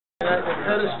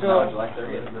that is still.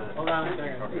 Hold on a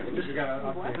second. We got an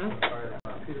update.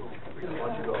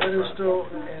 That is still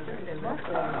in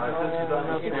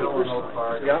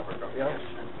Yep.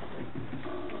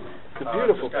 It's a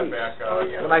beautiful just got piece. back,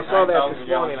 When I saw that this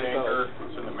morning, I tanker. thought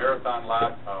It's in the Marathon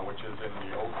lot, which is in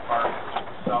the Oak Park, which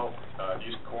is the south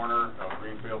east corner of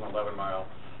Greenfield and 11 Mile.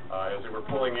 As they were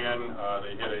pulling in,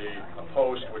 they hit a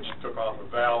post which took off a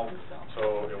valve,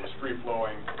 so it was free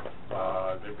flowing.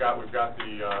 We've got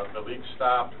the leak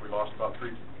stopped. We lost about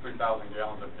 3,000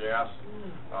 gallons of gas.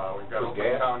 We've got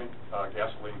Oakland County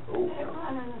gasoline.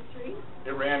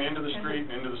 It ran into the street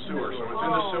and into the sewer, so it's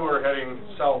in the sewer heading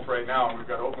south right now. We've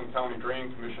got Oakland County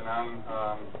Drain Commission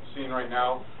on scene right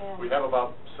now. We have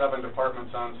about 7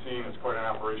 departments on scene. It's quite an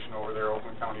operation over there.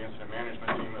 Oakland County Incident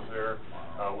Management Team is there.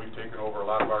 We've taken over a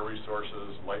lot of our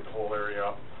resources, light the whole area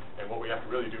up, and what we have to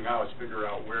really do now is figure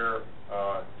out where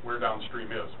downstream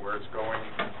is, where it's going,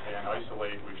 and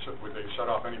isolate. They've shut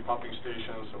off any pumping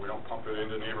stations, so we don't pump it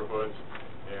into neighborhoods,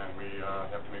 and we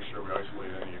have to make sure we isolate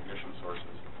any ignition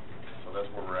sources. So that's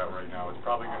where we're at right now. It's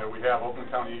probably going to, we have Oakland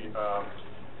County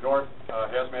North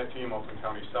hazmat team, Oakland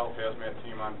County South hazmat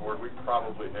team on board. We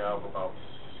probably have about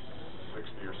 60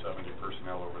 or 70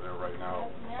 personnel over there right now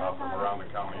from around the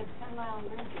county.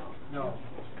 No.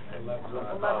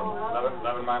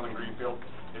 11 Mile in Greenfield.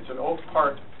 It's an Oak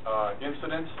Park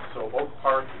incident, so Oak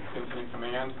Park Incident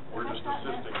Command, we're just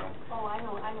assisting them. Oh, I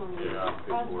know. Yeah.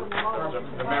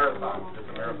 The Marathon.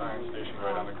 It's a marathon station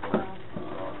right on the corner.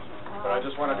 But I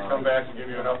just wanted to come back and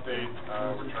give you an update.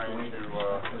 We're trying to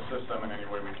assist them in any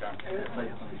way we can.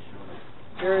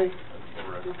 Gary,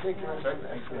 you take care of it.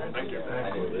 Thank you.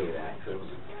 I didn't do that.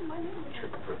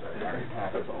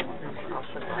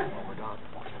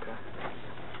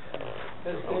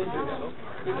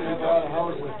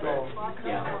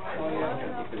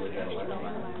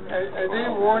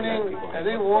 Are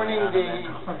they warning the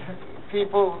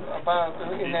people about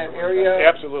in that area?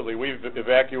 Absolutely. We've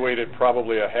evacuated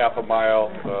probably a half a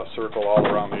mile circle all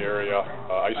around the area,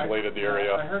 isolated the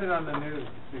area. I heard it on the news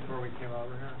before we came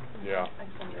over here. Yeah.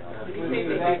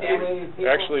 Actually,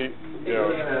 Actually, you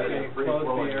know,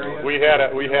 we had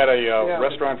a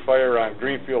restaurant fire on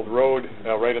Greenfield Road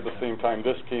right at the same time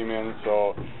this came in,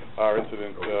 so our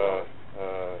incident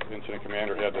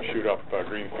commander had to shoot up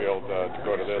Greenfield to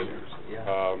go to this.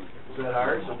 Is that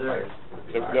ours or theirs?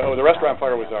 The restaurant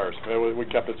fire was ours. We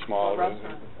kept it small.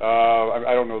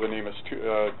 I don't know the name. It's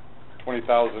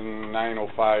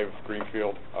 20,905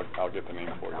 Greenfield. I'll get the name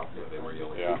for you.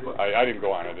 Yeah, I didn't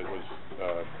go on it. It was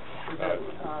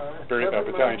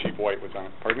Battalion Chief White was on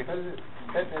it. Pardon me?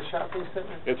 a shopping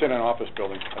center? It's in an office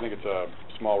building. I think it's a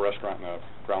small restaurant on the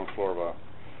ground floor of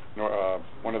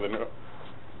one of the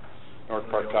North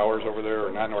Park Towers over there,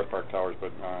 or not North Park Towers,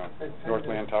 but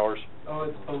Northland Towers. Oh,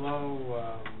 it's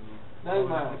below 9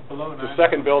 Mile. It's below 9 The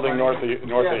second building north of 8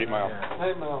 Mile.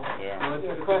 9 Mile. Yeah. Well,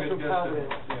 it's Across a from good Providence.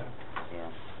 distance.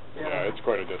 Yeah, it's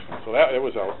quite a distance. So that it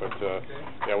was out, but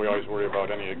yeah, we always worry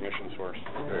about any ignition source.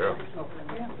 Yeah.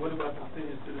 What about the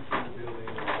senior citizen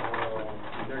building,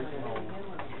 nursing home,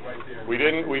 right there? We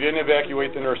didn't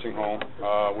evacuate the nursing home.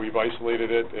 We've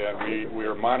isolated it, and we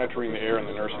are monitoring the air in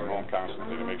the nursing home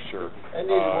constantly to make sure. I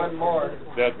need one more.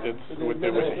 That with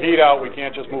the heat out, we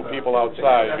can't just move people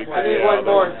outside. Because, I need one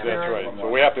more. That's right.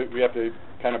 So we have to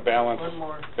kind of balance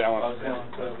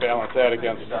that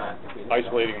against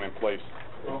isolating them in place.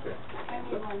 Okay.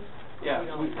 Yeah,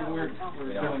 we're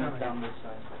down this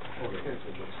side.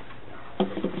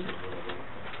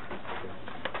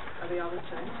 Are they all the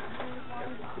same?